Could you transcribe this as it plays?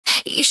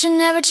You should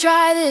never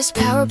try this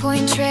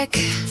PowerPoint trick.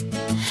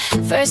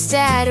 First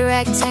add a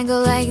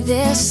rectangle like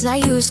this. I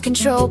use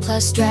Control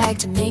plus drag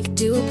to make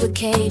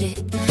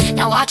duplicated.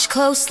 Now watch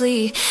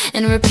closely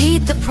and repeat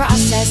the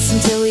process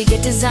until we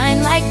get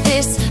designed like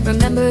this.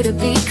 Remember to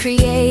be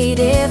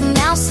creative.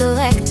 Now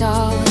select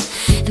all,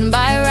 and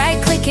by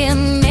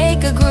right-clicking,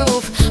 make a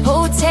groove.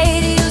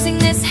 Rotate using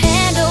this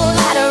handle.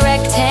 Add a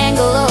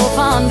rectangle over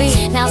on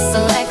B. Now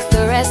select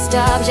the rest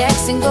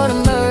objects and go to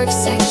merge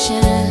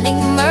section. Make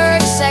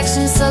merge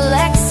section,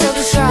 select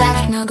silver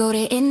stripe. Now go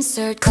to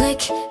insert, click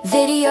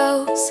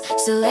videos.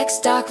 Select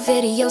stock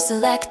video,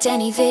 select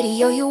any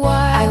video you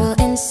want. I will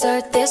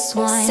insert this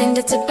one, send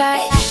it to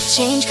back.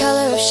 Change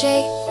color of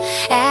shape,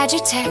 add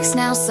your text.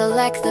 Now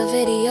select the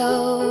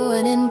video,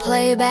 and in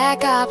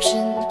playback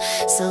option,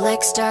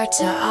 select start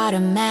to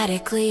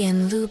automatically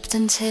and looped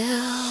until.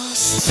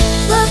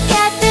 Look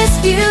at this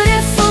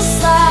beautiful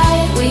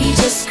slide we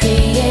just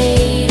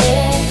created.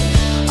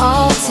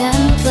 All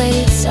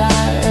templates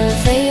are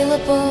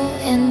available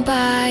in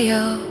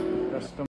bio.